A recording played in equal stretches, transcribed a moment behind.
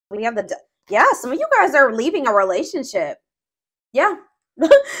We have yeah, some of you guys are leaving a relationship. Yeah.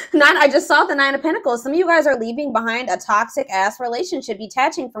 I just saw the 9 of Pentacles. Some of you guys are leaving behind a toxic ass relationship,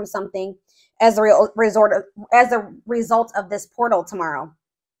 detaching from something as a result of this portal tomorrow.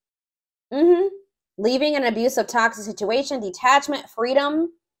 Leaving an abusive, toxic situation, detachment,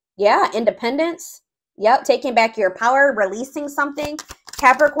 freedom. Yeah, independence. Yep, taking back your power, releasing something.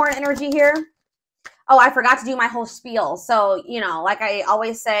 Capricorn energy here. Oh, I forgot to do my whole spiel. So, you know, like I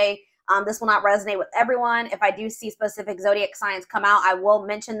always say, this will not resonate with everyone. If I do see specific zodiac signs come out, I will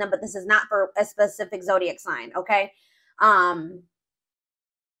mention them, but this is not for a specific zodiac sign, okay? And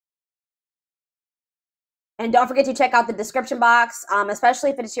don't forget to check out the description box,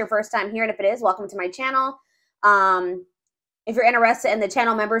 especially if it's your first time here. And if it is, welcome to my channel. If you're interested in the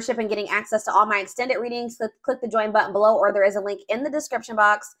channel membership and getting access to all my extended readings, click the join button below, or there is a link in the description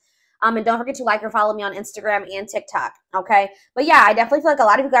box. And don't forget to like or follow me on Instagram and TikTok, okay? But yeah, I definitely feel like a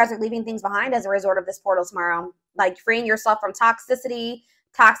lot of you guys are leaving things behind as a result of this portal tomorrow. Like freeing yourself from toxicity,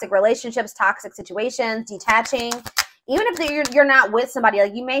 toxic relationships, toxic situations, detaching. Even if you're not with somebody,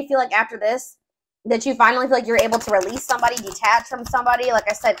 like you may feel like after this, that you finally feel like you're able to release somebody, detach from somebody. Like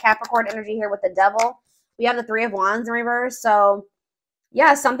I said, Capricorn energy here with the devil. We have the 3 of Wands in reverse. So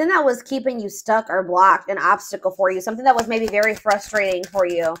yeah, something that was keeping you stuck or blocked, an obstacle for you, something that was maybe very frustrating for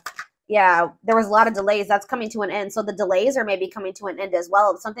you. Yeah, there was a lot of delays. That's coming to an end. So the delays are maybe coming to an end as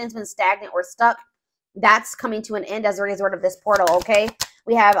well. If something's been stagnant or stuck, that's coming to an end as a result of this portal, okay?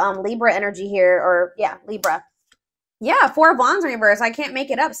 We have Libra energy here, or yeah, Libra. Yeah, 4 of Wands in reverse. I can't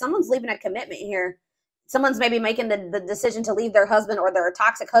make it up. Someone's leaving a commitment here. Someone's maybe making the decision to leave their husband or their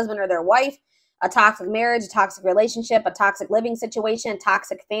toxic husband or their wife, a toxic marriage, a toxic relationship, a toxic living situation,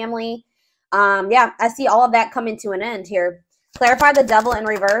 toxic family. Yeah, I see all of that coming to an end here. Clarify the devil in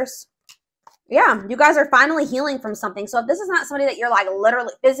reverse. Yeah, you guys are finally healing from something. So if this is not somebody that you're like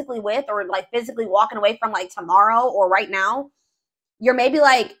literally physically with or like physically walking away from like tomorrow or right now, you're maybe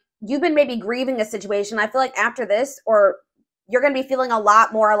like, you've been maybe grieving a situation. I feel like after this, or you're going to be feeling a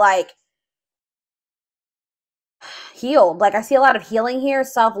lot more like healed. Like I see a lot of healing here,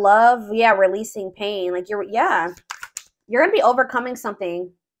 self-love. Yeah, releasing pain. Like you're going to be overcoming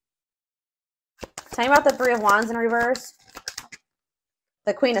something. Tell me about the 3 of Wands in reverse.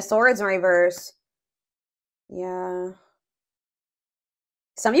 The Queen of Swords in reverse. Yeah.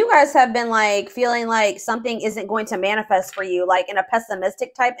 Some of you guys have been like feeling like something isn't going to manifest for you, like in a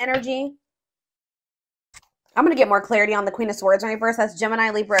pessimistic type energy. I'm going to get more clarity on the Queen of Swords in reverse. That's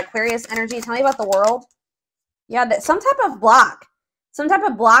Gemini, Libra, Aquarius energy. Tell me about the World. Yeah, that some type of block. Some type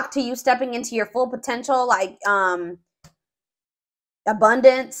of block to you stepping into your full potential, like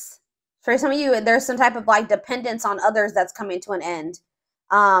abundance. For some of you, there's some type of like dependence on others that's coming to an end.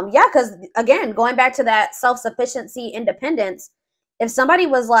 Yeah, because again, going back to that self-sufficiency, independence, if somebody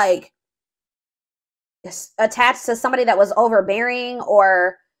was like attached to somebody that was overbearing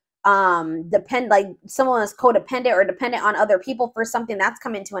or like someone was codependent or dependent on other people for something, that's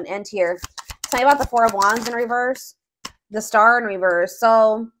coming to an end here. Tell me about the 4 of Wands in reverse, the Star in reverse.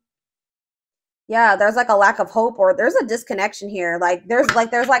 So yeah, there's like a lack of hope, or there's a disconnection here. Like there's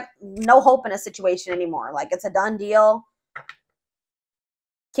like no hope in a situation anymore. Like it's a done deal.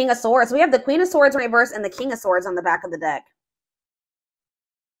 King of Swords. We have the Queen of Swords in reverse and the King of Swords on the back of the deck.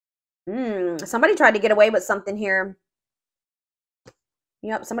 Somebody tried to get away with something here.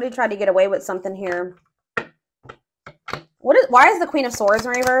 Yep, somebody tried to get away with something here. Why is the Queen of Swords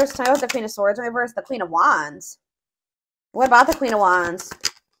in reverse? Tell me about the Queen of Swords in reverse. The Queen of Wands. What about the Queen of Wands?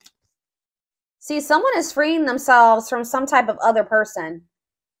 See, someone is freeing themselves from some type of other person.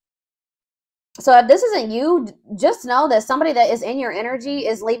 So if this isn't you, just know that somebody that is in your energy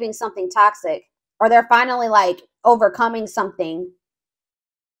is leaving something toxic, or they're finally like overcoming something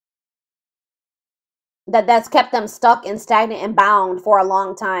that's kept them stuck and stagnant and bound for a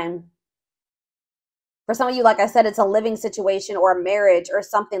long time. For some of you, like I said, it's a living situation or a marriage or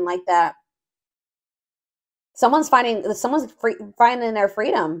something like that. Someone's finding their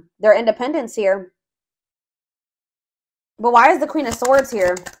freedom, their independence here. But why is the Queen of Swords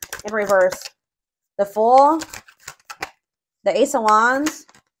here in reverse? The Fool, the Ace of Wands,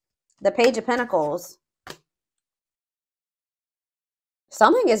 the Page of Pentacles.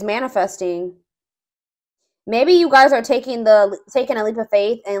 Something is manifesting. Maybe you guys are taking a leap of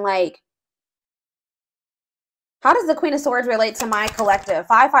faith and like, how does the Queen of Swords relate to my collective?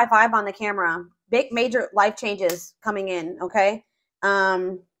 555 on the camera. Big major life changes coming in, okay?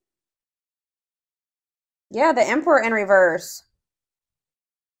 Yeah, the Emperor in reverse.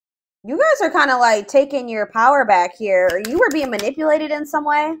 You guys are kind of like taking your power back here. You were being manipulated in some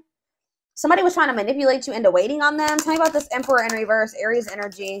way. Somebody was trying to manipulate you into waiting on them. Tell me about this Emperor in reverse, Aries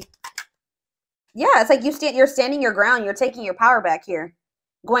energy. Yeah, it's like you're standing your ground. You're taking your power back here.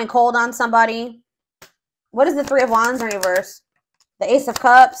 Going cold on somebody. What is the Three of Wands in reverse? The Ace of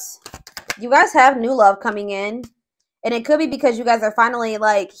Cups. You guys have new love coming in. And it could be because you guys are finally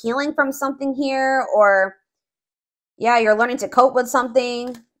like healing from something here. Or, yeah, you're learning to cope with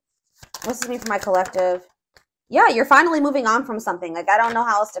something. What's this mean for my collective? Yeah, you're finally moving on from something. Like, I don't know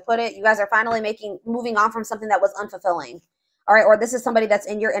how else to put it. You guys are finally moving on from something that was unfulfilling. All right, or this is somebody that's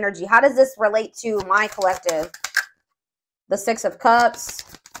in your energy. How does this relate to my collective? The Six of Cups.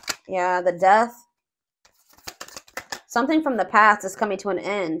 Yeah, the Death. Something from the past is coming to an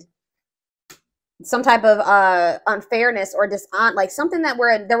end. Some type of unfairness or like something that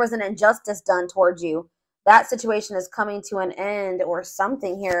where there was an injustice done towards you. That situation is coming to an end or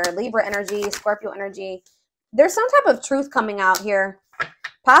something here. Libra energy, Scorpio energy. There's some type of truth coming out here.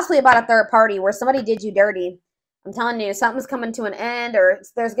 Possibly about a third party where somebody did you dirty. I'm telling you, something's coming to an end, or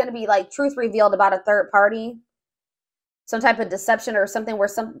there's going to be like truth revealed about a third party. Some type of deception or something where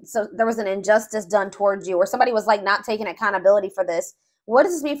so there was an injustice done towards you, or somebody was like not taking accountability for this. What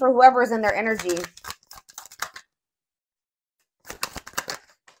does this mean for whoever is in their energy?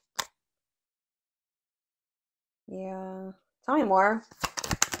 Yeah. Tell me more.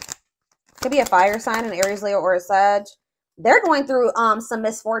 Could be a fire sign, an Aries, Leo, or a Sag. They're going through some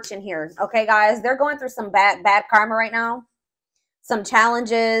misfortune here. Okay, guys? They're going through some bad karma right now. Some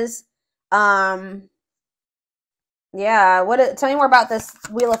challenges. Yeah. Tell me more about this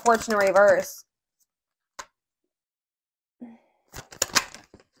Wheel of Fortune reverse.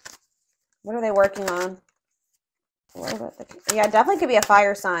 What are they working on? Yeah, definitely could be a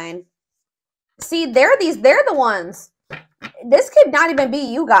fire sign. See, they're the ones. This could not even be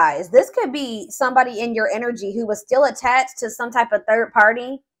you guys. This could be somebody in your energy who was still attached to some type of third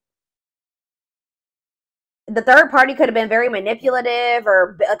party. The third party could have been very manipulative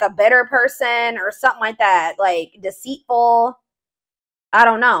or like a bitter person or something like that, like deceitful. I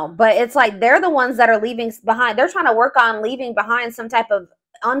don't know. But it's like they're the ones that are leaving behind. They're trying to work on leaving behind some type of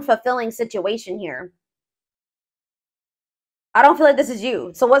unfulfilling situation here. I don't feel like this is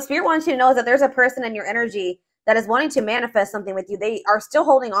you. So what Spirit wants you to know is that there's a person in your energy that is wanting to manifest something with you. They are still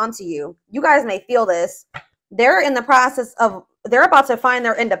holding on to you. You guys may feel this. They're in the process of, they're about to find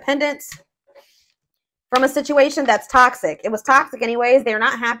their independence from a situation that's toxic. It was toxic anyways. They're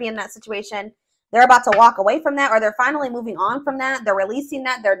not happy in that situation. They're about to walk away from that, or they're finally moving on from that. They're releasing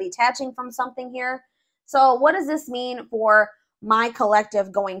that. They're detaching from something here. So what does this mean for my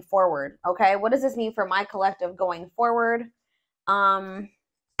collective going forward? Okay, what does this mean for my collective going forward? I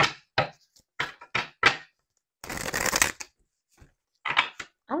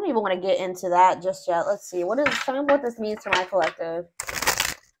don't even want to get into that just yet. Let's see. Tell me what this means for my collective.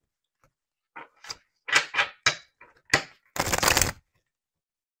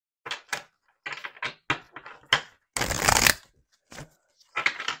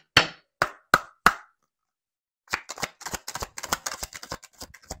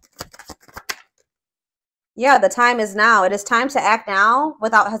 Yeah, the time is now. It is time to act now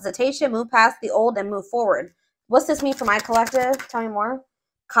without hesitation. Move past the old and move forward. What's this mean for my collective? Tell me more.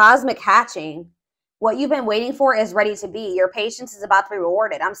 Cosmic hatching. What you've been waiting for is ready to be. Your patience is about to be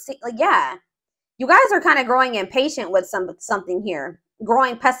rewarded. Yeah. You guys are kind of growing impatient with something here.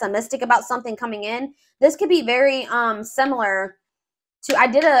 Growing pessimistic about something coming in. This could be very similar to, I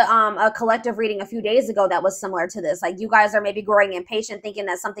did a collective reading a few days ago that was similar to this. Like you guys are maybe growing impatient thinking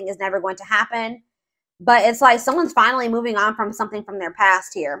that something is never going to happen. But it's like someone's finally moving on from something from their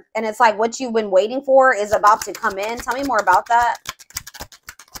past here. And it's like what you've been waiting for is about to come in. Tell me more about that.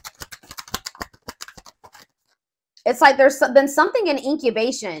 It's like there's been something in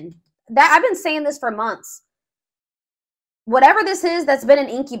incubation. That I've been saying this for months. Whatever this is that's been an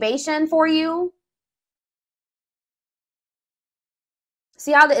incubation for you.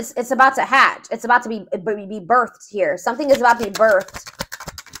 See how it's about to hatch. It's about to be birthed here. Something is about to be birthed.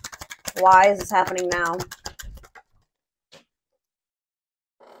 Why is this happening now?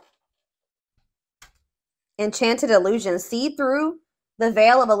 Enchanted illusions. See through the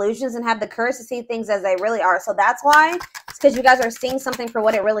veil of illusions and have the courage to see things as they really are. So that's why. It's because you guys are seeing something for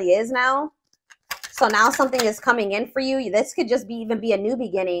what it really is now. So now something is coming in for you. This could just even be a new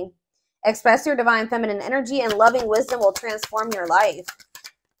beginning. Express your divine feminine energy and loving wisdom will transform your life.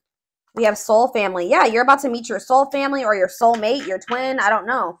 We have soul family. Yeah, you're about to meet your soul family or your soul mate, your twin. I don't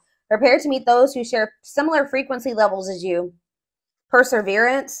know. Prepare to meet those who share similar frequency levels as you.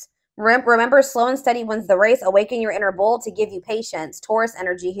 Perseverance. Remember, slow and steady wins the race. Awaken your inner bull to give you patience. Taurus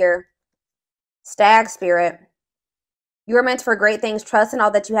energy here. Stag spirit. You are meant for great things. Trust in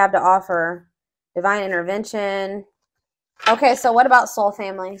all that you have to offer. Divine intervention. Okay, so what about soul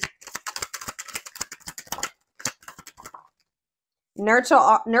family? Nurture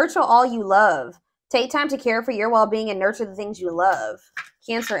all you love. Take time to care for your well-being and nurture the things you love.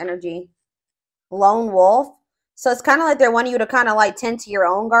 Cancer energy. Lone wolf. So it's kind of like they're wanting you to kind of like tend to your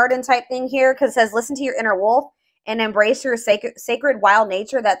own garden type thing here, because it says listen to your inner wolf and embrace your sacred wild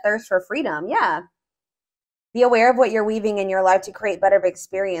nature that thirsts for freedom. Yeah. Be aware of what you're weaving in your life to create better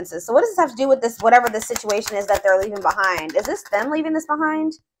experiences. So what does this have to do with this, whatever the situation is that they're leaving behind? Is this them leaving this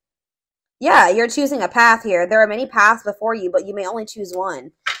behind? Yeah, you're choosing a path here. There are many paths before you, but you may only choose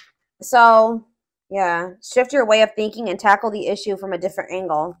one. So, yeah, shift your way of thinking and tackle the issue from a different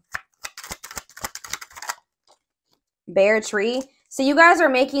angle. Bear tree. So you guys are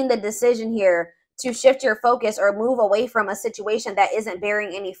making the decision here to shift your focus or move away from a situation that isn't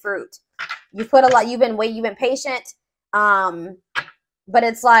bearing any fruit. You put a lot, you've been patient, but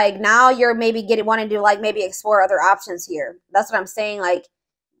it's like now you're maybe wanting to like maybe explore other options here. That's what I'm saying. Like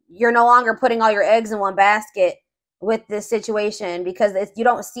you're no longer putting all your eggs in one basket with this situation because you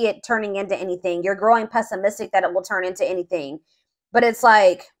don't see it turning into anything. You're growing pessimistic that it will turn into anything, but it's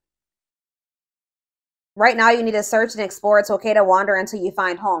like right now you need to search and explore. It's okay to wander until you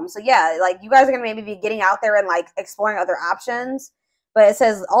find home. So yeah, like you guys are going to maybe be getting out there and like exploring other options. But it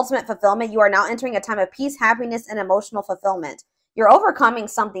says ultimate fulfillment. You are now entering a time of peace, happiness, and emotional fulfillment. You're overcoming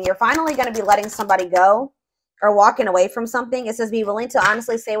something. You're finally going to be letting somebody go or walking away from something. It says be willing to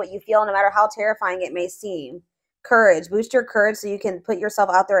honestly say what you feel no matter how terrifying it may seem. Courage. Boost your courage so you can put yourself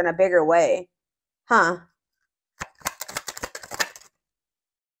out there in a bigger way. Huh.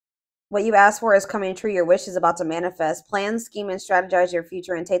 What you asked for is coming true. Your wish is about to manifest. Plan, scheme, and strategize your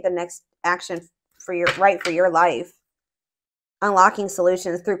future and take the next action for your life. Unlocking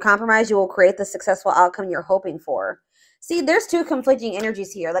solutions. Through compromise, you will create the successful outcome you're hoping for. See, there's two conflicting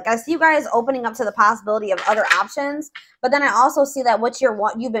energies here. Like I see you guys opening up to the possibility of other options, but then I also see that what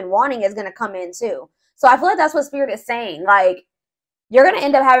you've been wanting is going to come in too. So I feel like that's what Spirit is saying. Like you're going to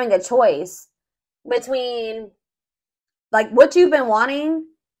end up having a choice between like what you've been wanting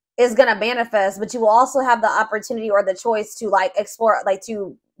is going to manifest, but you will also have the opportunity or the choice to like explore, like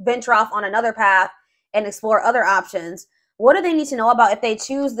to venture off on another path and explore other options. What do they need to know about if they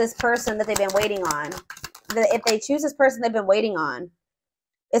choose this person that they've been waiting on? If they choose this person they've been waiting on.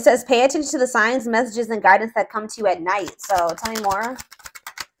 It says pay attention to the signs, messages, and guidance that come to you at night. So tell me more.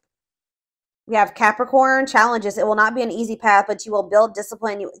 We have Capricorn challenges. It will not be an easy path, but you will build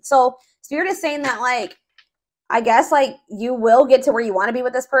discipline. So Spirit is saying that like, I guess like you will get to where you want to be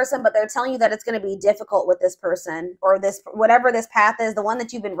with this person, but they're telling you that it's going to be difficult with this person or this, whatever this path is, the one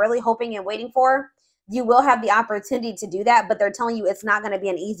that you've been really hoping and waiting for. You will have the opportunity to do that, but they're telling you it's not going to be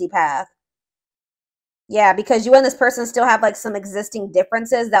an easy path. Yeah, because you and this person still have like some existing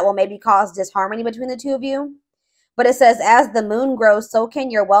differences that will maybe cause disharmony between the two of you. But it says, as the moon grows, so can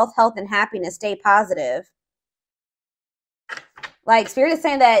your wealth, health, and happiness. Stay positive. Like Spirit is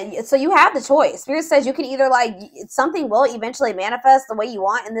saying that, so you have the choice. Spirit says you can either like, something will eventually manifest the way you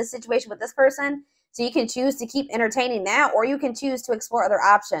want in this situation with this person. So you can choose to keep entertaining that, or you can choose to explore other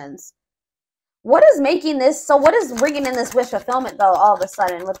options. What is making this, so what is bringing in this wish fulfillment though all of a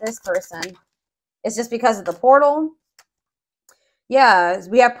sudden with this person? It's just because of the portal. Yeah,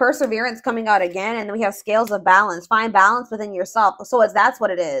 we have perseverance coming out again, and then we have scales of balance. Find balance within yourself. So that's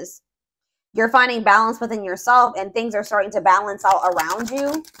what it is. You're finding balance within yourself, and things are starting to balance out around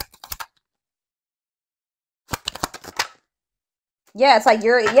you. Yeah, it's like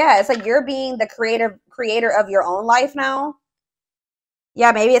you're being the creator of your own life now.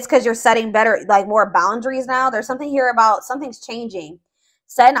 Yeah, maybe it's because you're setting better, like more boundaries now. There's something here about something's changing.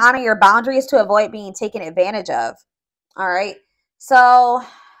 Set and honor your boundaries to avoid being taken advantage of. All right. So,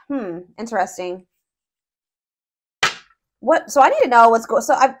 interesting. So I need to know what's going.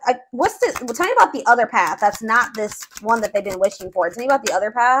 So what's this? Well, tell me about the other path. That's not this one that they've been wishing for. Tell me about the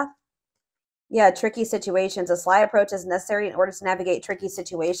other path. Yeah, tricky situations. A sly approach is necessary in order to navigate tricky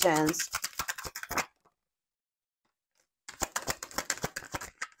situations.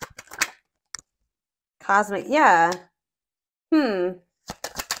 Cosmic, yeah.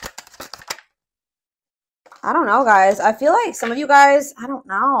 I don't know, guys. I feel like some of you guys, I don't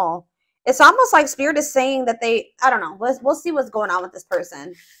know. It's almost like Spirit is saying that I don't know. We'll see what's going on with this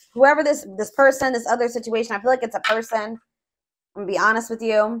person. Whoever this person, this other situation, I feel like it's a person. I'm going to be honest with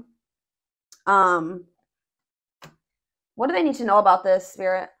you. What do they need to know about this,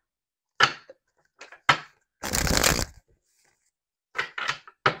 Spirit?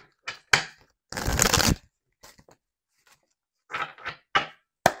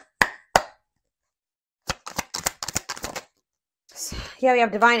 Yeah, we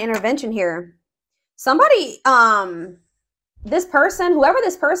have divine intervention here. Somebody, this person, whoever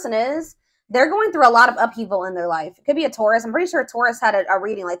this person is, they're going through a lot of upheaval in their life. It could be a Taurus. I'm pretty sure Taurus had a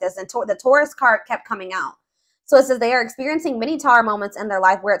reading like this, and the Taurus card kept coming out. So it says they are experiencing many Tower moments in their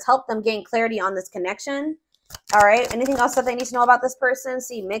life where it's helped them gain clarity on this connection. All right. Anything else that they need to know about this person?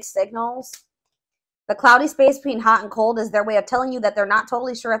 See, mixed signals. The cloudy space between hot and cold is their way of telling you that they're not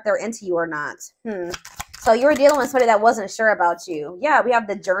totally sure if they're into you or not. So you were dealing with somebody that wasn't sure about you. Yeah, we have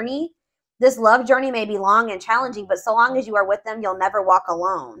the journey. This love journey may be long and challenging, but so long as you are with them, you'll never walk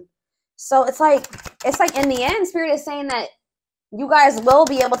alone. So it's like in the end, Spirit is saying that you guys will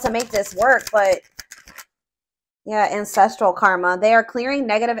be able to make this work, but yeah, ancestral karma. They are clearing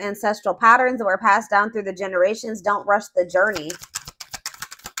negative ancestral patterns that were passed down through the generations. Don't rush the journey.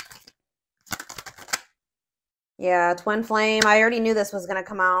 Yeah, twin flame. I already knew this was going to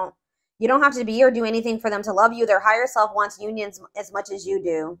come out. You don't have to be or do anything for them to love you. Their higher self wants unions as much as you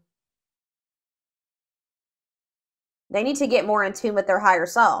do. They need to get more in tune with their higher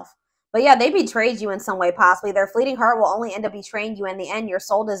self. But yeah, they betrayed you in some way, possibly. Their fleeting heart will only end up betraying you in the end. Your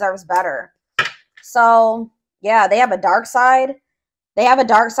soul deserves better. So yeah, they have a dark side. They have a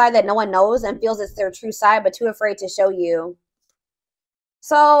dark side that no one knows and feels it's their true side, but too afraid to show you.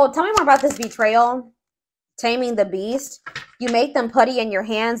 So tell me more about this betrayal. Taming the beast. You make them putty in your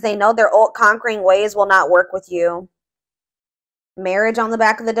hands. They know their old conquering ways will not work with you. Marriage on the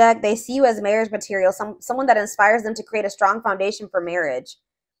back of the deck. They see you as marriage material. Someone that inspires them to create a strong foundation for marriage.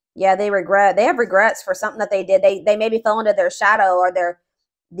 Yeah, they have regrets for something that they did. They maybe fell into their shadow or their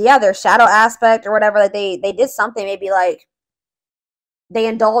shadow aspect or whatever. Like they did something, maybe like they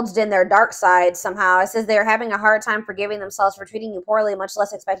indulged in their dark side somehow. It says they're having a hard time forgiving themselves for treating you poorly, much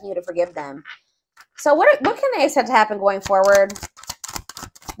less expecting you to forgive them. So what can they expect to happen going forward?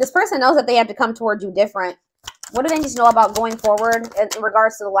 This person knows that they have to come towards you different. What do they need to know about going forward in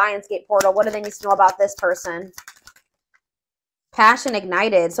regards to the Lionsgate portal? What do they need to know about this person? Passion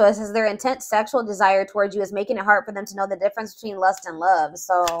ignited. So it says their intense sexual desire towards you is making it hard for them to know the difference between lust and love.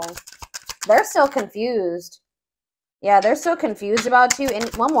 So they're still confused. Yeah, they're still confused about you. And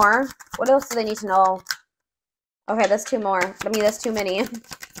one more. What else do they need to know? Okay, that's two more. I mean, that's too many.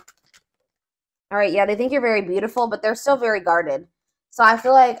 All right, yeah, they think you're very beautiful, but they're still very guarded. So I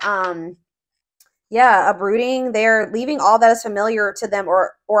feel like, yeah, uprooting. They're leaving all that is familiar to them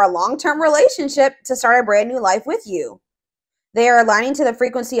or a long-term relationship to start a brand new life with you. They are aligning to the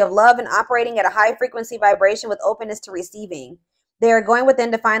frequency of love and operating at a high frequency vibration with openness to receiving. They are going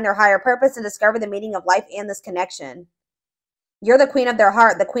within to find their higher purpose and discover the meaning of life and this connection. You're the queen of their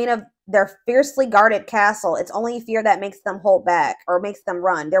heart, the queen of their fiercely guarded castle. It's only fear that makes them hold back or makes them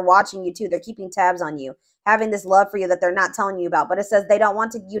run. They're watching you too. They're keeping tabs on you, having this love for you that they're not telling you about. But it says they don't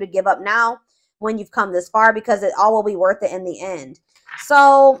want you to give up now when you've come this far because it all will be worth it in the end.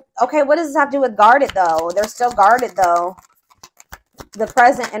 So, okay, what does this have to do with guarded though? They're still guarded though. The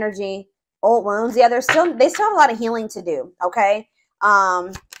present energy, old wounds. Yeah, they still have a lot of healing to do. Okay.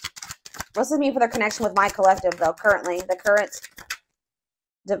 What's this mean for their connection with my collective though? Currently,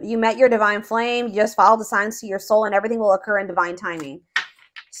 you met your divine flame. You just follow the signs to your soul, and everything will occur in divine timing.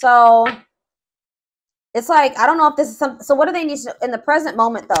 So it's like I don't know if this is some. So what do they need to in the present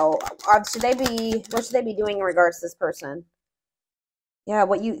moment though? What should they be doing in regards to this person? Yeah,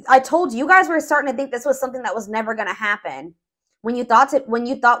 I told you, you guys were starting to think this was something that was never going to happen. What you thought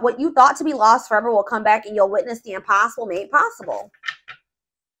to be lost forever will come back, and you'll witness the impossible made possible.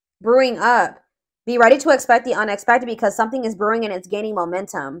 Brewing up. Be ready to expect the unexpected because something is brewing and it's gaining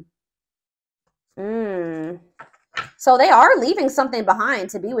momentum. So they are leaving something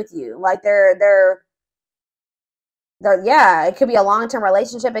behind to be with you. Like they're yeah, it could be a long-term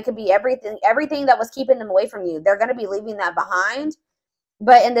relationship. It could be everything that was keeping them away from you. They're going to be leaving that behind.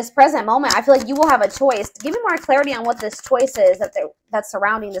 But in this present moment, I feel like you will have a choice. Give me more clarity on what this choice is that's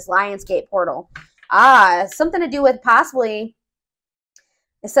surrounding this Lionsgate portal. Something to do with possibly,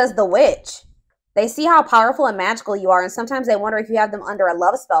 it says the witch. They see how powerful and magical you are, and sometimes they wonder if you have them under a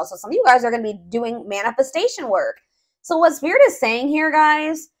love spell. So some of you guys are going to be doing manifestation work. So what Spirit is saying here,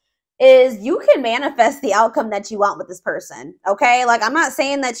 guys, is you can manifest the outcome that you want with this person, okay? Like, I'm not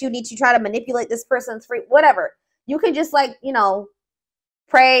saying that you need to try to manipulate this person's whatever. You can just, like, you know,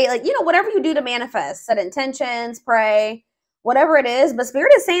 pray, like, you know, whatever you do to manifest, set intentions, pray, whatever it is. But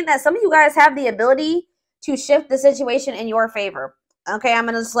Spirit is saying that some of you guys have the ability to shift the situation in your favor. Okay, I'm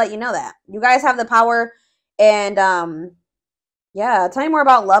going to just let you know that. You guys have the power. And, yeah, tell me more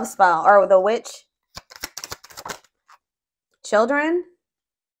about love spell or the witch. Children?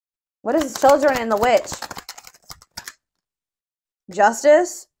 What is children and the witch?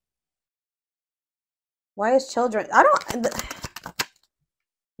 Justice? Why is children?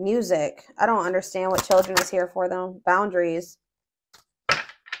 Music. I don't understand what children is here for, though. Boundaries.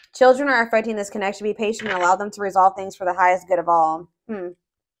 Children are affecting this connection. Be patient and allow them to resolve things for the highest good of all.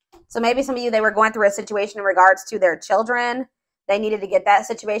 So maybe some of you, they were going through a situation in regards to their children. They needed to get that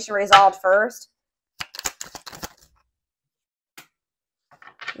situation resolved first.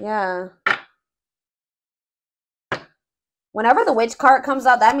 Yeah. Whenever the witch card comes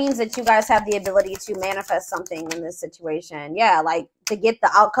out, that means that you guys have the ability to manifest something in this situation. Yeah, like to get the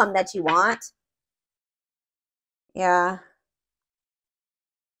outcome that you want. Yeah.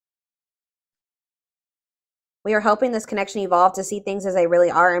 We are helping this connection evolve to see things as they really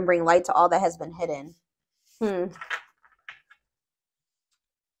are and bring light to all that has been hidden.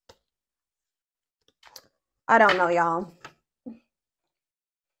 I don't know, y'all.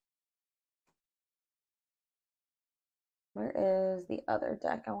 Where is the other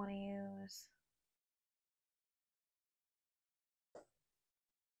deck I want to use?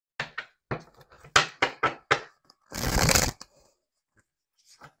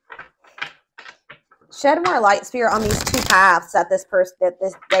 Shed more light, Spirit, on these two paths that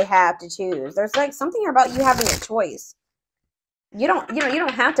they have to choose. There's like something about you having a choice. You don't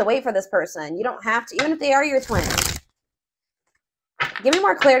have to wait for this person. You don't have to, even if they are your twin. Give me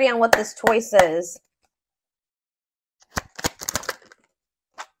more clarity on what this choice is.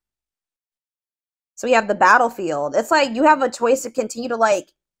 So we have the battlefield. It's like you have a choice to continue to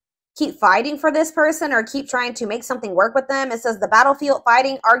like keep fighting for this person or keep trying to make something work with them. It says the battlefield,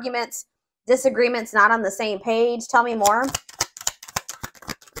 fighting, arguments, disagreements, not on the same page. Tell me more.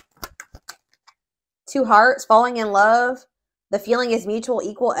 Two hearts, falling in love. The feeling is mutual,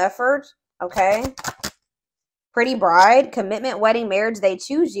 equal effort. Okay. Pretty bride, commitment, wedding, marriage. They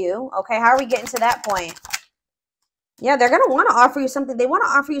choose you. Okay. How are we getting to that point? Yeah, they're going to want to offer you something. They want to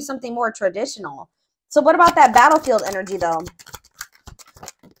offer you something more traditional. So what about that battlefield energy, though?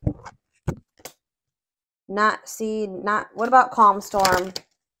 What about calm storm?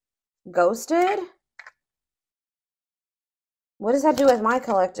 Ghosted? What does that do with my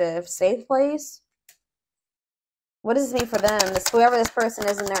collective? Safe place? What does this mean for them? Whoever this person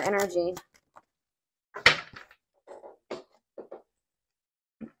is in their energy.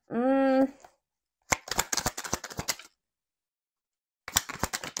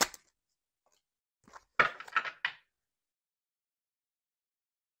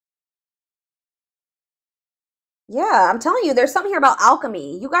 Yeah, I'm telling you, there's something here about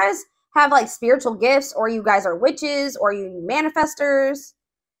alchemy. You guys have like spiritual gifts, or you guys are witches, or you manifestors.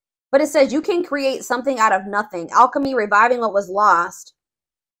 But it says you can create something out of nothing. Alchemy, reviving what was lost.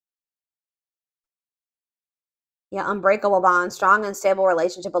 Yeah, unbreakable bond, strong and stable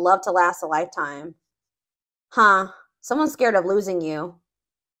relationship, a love to last a lifetime. Huh. Someone's scared of losing you.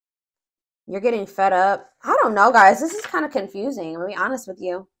 You're getting fed up. I don't know, guys. This is kind of confusing. I'm going to be honest with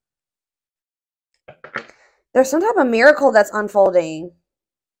you. There's some type of miracle that's unfolding.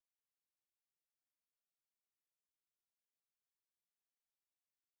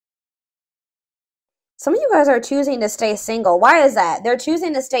 Some of you guys are choosing to stay single. Why is that? They're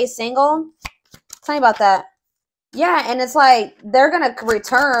choosing to stay single. Tell me about that. Yeah, and it's like they're going to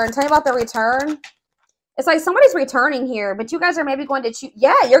return. Tell me about the return. It's like somebody's returning here, but you guys are maybe going to choose.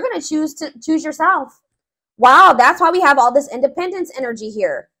 Yeah, you're going to choose yourself. Wow, that's why we have all this independence energy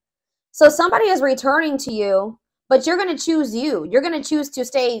here. So somebody is returning to you, but you're going to choose you. You're going to choose to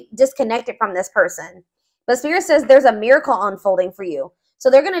stay disconnected from this person. But Spirit says there's a miracle unfolding for you.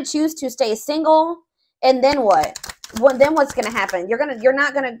 So they're going to choose to stay single. And then what? Then what's going to happen? You're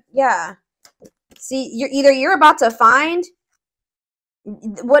not going to, yeah. See, you're about to find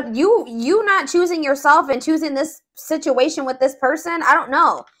what you not choosing yourself and choosing this situation with this person. I don't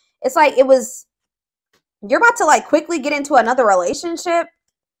know. It's like you're about to like quickly get into another relationship.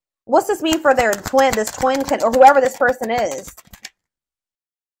 What's this mean for their twin, or whoever this person is?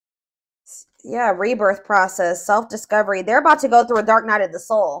 Yeah, rebirth process, self-discovery. They're about to go through a dark night of the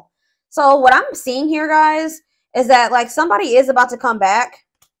soul. So what I'm seeing here, guys, is that like somebody is about to come back.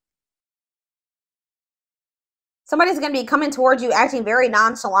 Somebody's going to be coming towards you acting very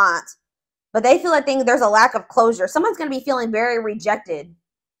nonchalant, but they feel like there's a lack of closure. Someone's going to be feeling very rejected,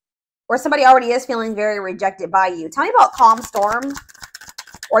 or somebody already is feeling very rejected by you. Tell me about calm storm,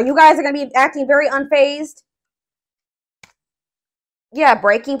 or you guys are going to be acting very unfazed. Yeah,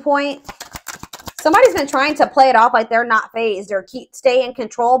 breaking point. Somebody's been trying to play it off like they're not phased or stay in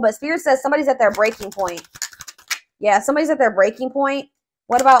control, but Spirit says somebody's at their breaking point. Yeah, somebody's at their breaking point.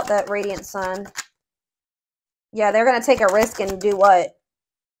 What about that radiant sun? Yeah, they're going to take a risk and do what?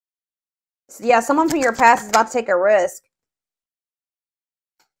 Yeah, someone from your past is about to take a risk.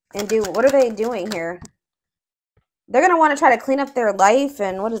 And what are they doing here? They're going to want to try to clean up their life.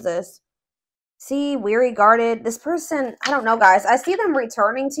 And what is this? See, weary, guarded. This person, I don't know, guys. I see them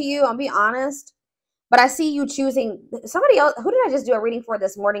returning to you. I'll be honest. But I see you choosing somebody else. Who did I just do a reading for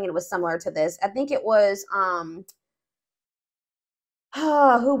this morning? And it was similar to this. I think it was,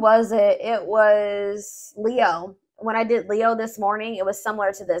 who was it? It was Leo. When I did Leo this morning, it was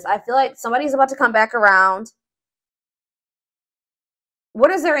similar to this. I feel like somebody's about to come back around.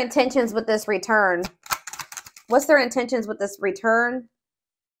 What is their intentions with this return? What's their intentions with this return?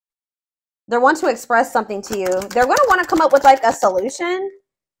 They want to express something to you. They're going to want to come up with like a solution.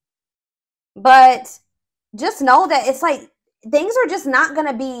 But just know that it's like things are just not going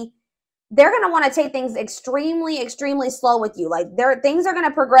to be, they're going to want to take things extremely, extremely slow with you. Like things are going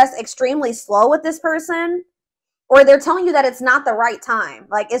to progress extremely slow with this person, or they're telling you that it's not the right time.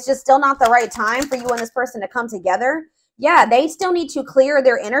 Like it's just still not the right time for you and this person to come together. Yeah, they still need to clear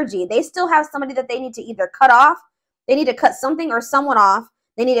their energy. They still have somebody that they need to either cut off. They need to cut something or someone off.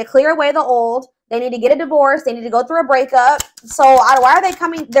 They need to clear away the old. They need to get a divorce. They need to go through a breakup. So why are they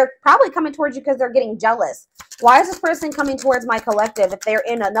coming? They're probably coming towards you because they're getting jealous. Why is this person coming towards my collective if they're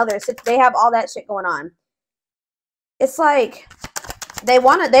in another, if they have all that shit going on? It's like they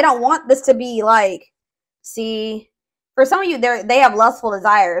don't want this to be like, see, for some of you, they have lustful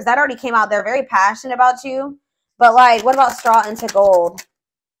desires. That already came out. They're very passionate about you. But like, what about straw into gold?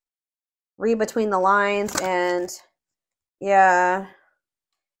 Read between the lines and yeah.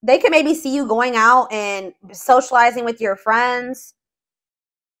 They could maybe see you going out and socializing with your friends.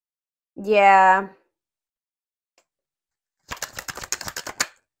 Yeah.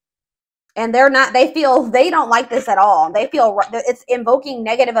 And they don't like this at all. They feel it's invoking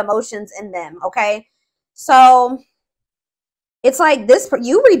negative emotions in them. Okay. So it's like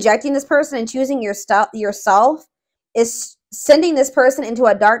you rejecting this person and choosing yourself is sending this person into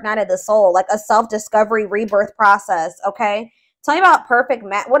a dark night of the soul, like a self-discovery rebirth process. Okay. Tell me about perfect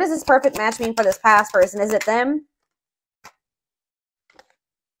match. What does this perfect match mean for this past person? Is it them?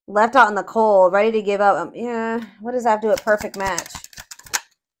 Left out in the cold, ready to give up. Yeah. What does that have to do with perfect match?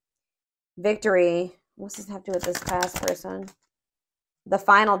 Victory. What's this have to do with this past person? The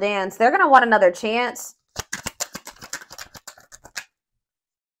final dance. They're going to want another chance.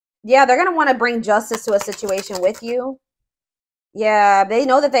 Yeah, they're going to want to bring justice to a situation with you. Yeah, they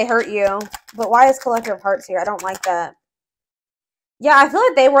know that they hurt you. But why is Collector of Hearts here? I don't like that. Yeah, I feel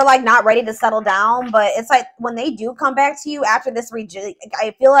like they were like not ready to settle down, but it's like when they do come back to you after this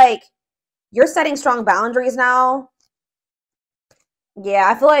I feel like you're setting strong boundaries now. Yeah,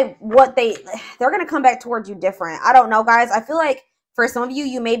 I feel like they're going to come back towards you different. I don't know, guys. I feel like for some of you,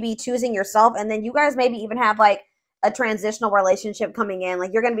 you may be choosing yourself, and then you guys maybe even have like a transitional relationship coming in.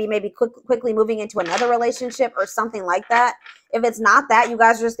 Like you're going to be maybe quickly moving into another relationship or something like that. If it's not that, you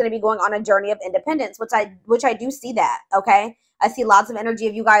guys are just going to be going on a journey of independence, which I do see that, okay? I see lots of energy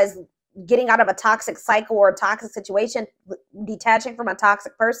of you guys getting out of a toxic cycle or a toxic situation, detaching from a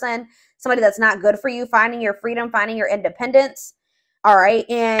toxic person, somebody that's not good for you, finding your freedom, finding your independence. All right.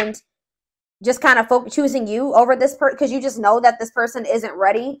 And just kind of choosing you over this person because you just know that this person isn't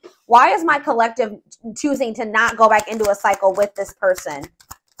ready. Why is my collective choosing to not go back into a cycle with this person?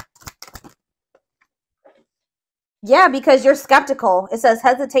 Yeah, because you're skeptical. It says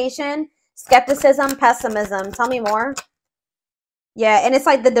hesitation, skepticism, pessimism. Tell me more. Yeah, and it's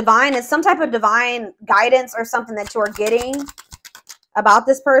like it's some type of divine guidance or something that you're getting about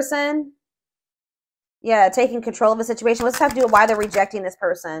this person. Yeah, taking control of a situation. What's have to do with why they're rejecting this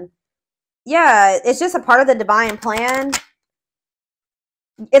person? Yeah, it's just a part of the divine plan.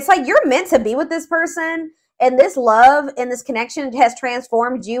 It's like you're meant to be with this person, and this love and this connection has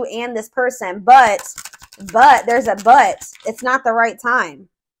transformed you and this person. But there's a but. It's not the right time.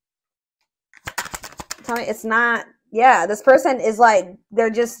 Tell me, it's not. Yeah, this person is like,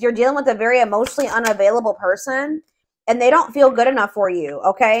 you're dealing with a very emotionally unavailable person, and they don't feel good enough for you,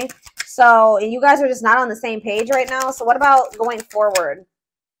 okay? So, you guys are just not on the same page right now. So, what about going forward?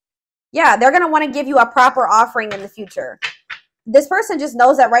 Yeah, they're going to want to give you a proper offering in the future. This person just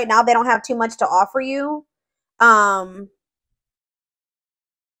knows that right now they don't have too much to offer you.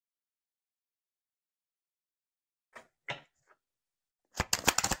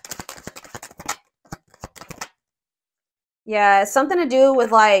 Yeah, it's something to do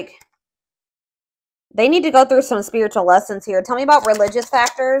with like, they need to go through some spiritual lessons here. Tell me about religious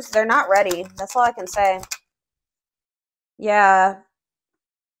factors. They're not ready. That's all I can say. Yeah.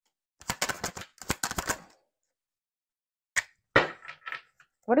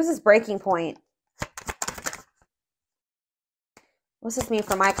 What is this breaking point? What's this mean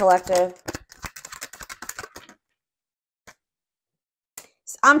for my collective?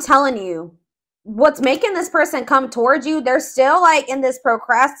 I'm telling you, what's making this person come towards you, they're still like in this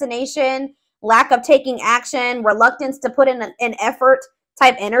procrastination, lack of taking action, reluctance to put in an effort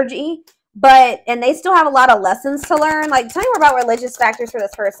type energy. But, and they still have a lot of lessons to learn. Like, tell me more about religious factors for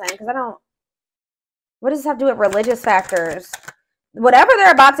this person, because I don't, what does this have to do with religious factors? Whatever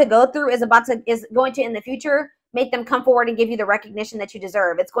they're about to go through is going to in the future make them come forward and give you the recognition that you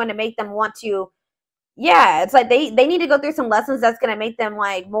deserve. It's going to make them want to, yeah, it's like they need to go through some lessons that's going to make them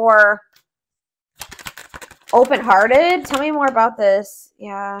like more open-hearted. Tell me more about this.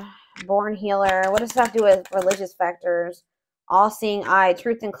 Yeah, born healer. What does this have to do with religious factors? All-seeing eye,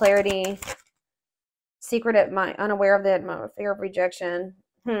 truth and clarity, secret mind, unaware of the fear of rejection.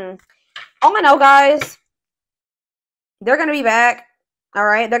 All I know, guys, they're going to be back. All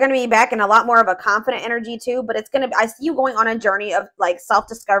right. They're going to be back in a lot more of a confident energy too, but it's going to, I see you going on a journey of like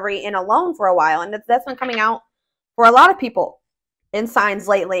self-discovery and alone for a while. And that's been coming out for a lot of people in signs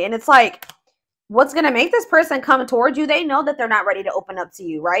lately. And it's like, what's going to make this person come towards you? They know that they're not ready to open up to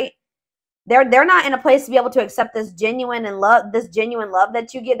you, right? They're not in a place to be able to accept this genuine love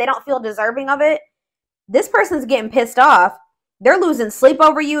that you get. They don't feel deserving of it. This person's getting pissed off. They're losing sleep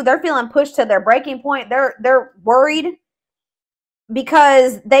over you. They're feeling pushed to their breaking point. They're worried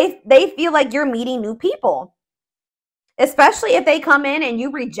because they feel like you're meeting new people. Especially if they come in and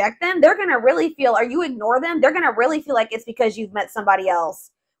you reject them, they're going to really feel, or you ignore them, they're going to really feel like it's because you've met somebody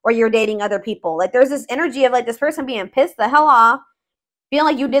else or you're dating other people. Like there's this energy of like this person being pissed the hell off,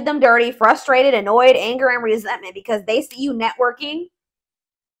 feeling like you did them dirty, frustrated, annoyed, anger, and resentment because they see you networking.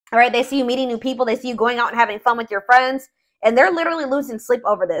 All right, they see you meeting new people. They see you going out and having fun with your friends. And they're literally losing sleep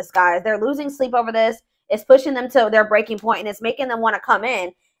over this, guys. They're losing sleep over this. It's pushing them to their breaking point, and it's making them want to come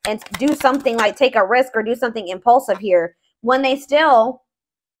in and do something like take a risk or do something impulsive here when they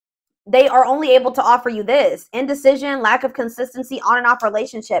are only able to offer you this: indecision, lack of consistency, on and off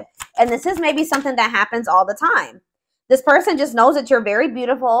relationship. And this is maybe something that happens all the time. This person just knows that you're very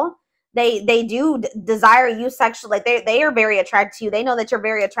beautiful. They do desire you sexually. Like they are very attracted to you. They know that you're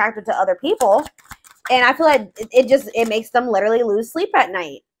very attracted to other people. And I feel like it makes them literally lose sleep at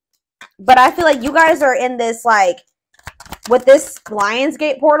night. But I feel like you guys are in this, like, with this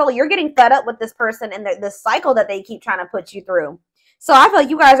Lionsgate portal, you're getting fed up with this person and the cycle that they keep trying to put you through. So I feel like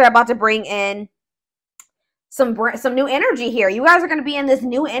you guys are about to bring in some new energy here. You guys are going to be in this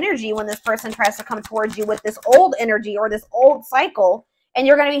new energy when this person tries to come towards you with this old energy or this old cycle, and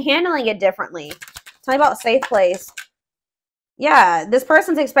you're going to be handling it differently. Tell me about safe place. Yeah, this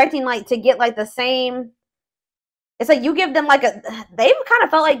person's expecting like to get like the same. It's like you give them like they've kind of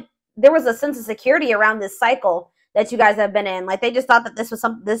felt like there was a sense of security around this cycle that you guys have been in. Like they just thought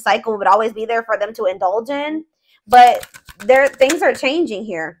that this cycle would always be there for them to indulge in. But things are changing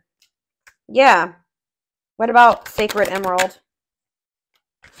here. Yeah. What about Sacred Emerald?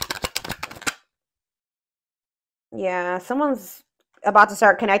 Yeah, someone's about to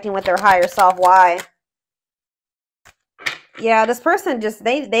start connecting with their higher self. Why? Yeah, this person just,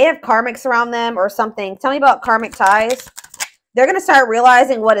 they have karmics around them or something. Tell me about karmic ties. They're going to start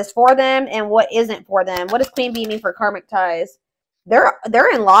realizing what is for them and what isn't for them. What does Queen Bee mean for karmic ties?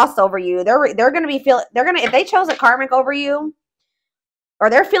 They're in loss over you. They're going to be if they chose a karmic over you, or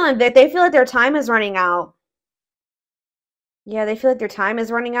they feel like their time is running out. Yeah, they feel like their time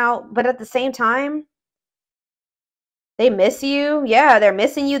is running out, but at the same time, they miss you. Yeah, they're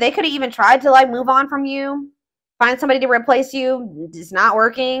missing you. They could have even tried to like move on from you, find somebody to replace you. It's not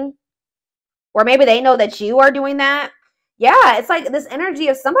working. Or maybe they know that you are doing that. Yeah, it's like this energy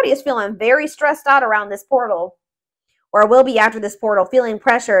of somebody is feeling very stressed out around this portal, or will be after this portal, feeling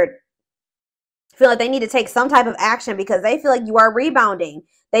pressured, feel like they need to take some type of action because they feel like you are rebounding.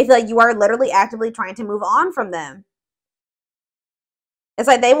 They feel like you are literally actively trying to move on from them. It's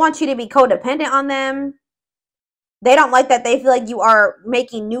like they want you to be codependent on them. They don't like that. They feel like you are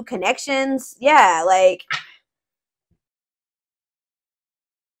making new connections. Yeah, like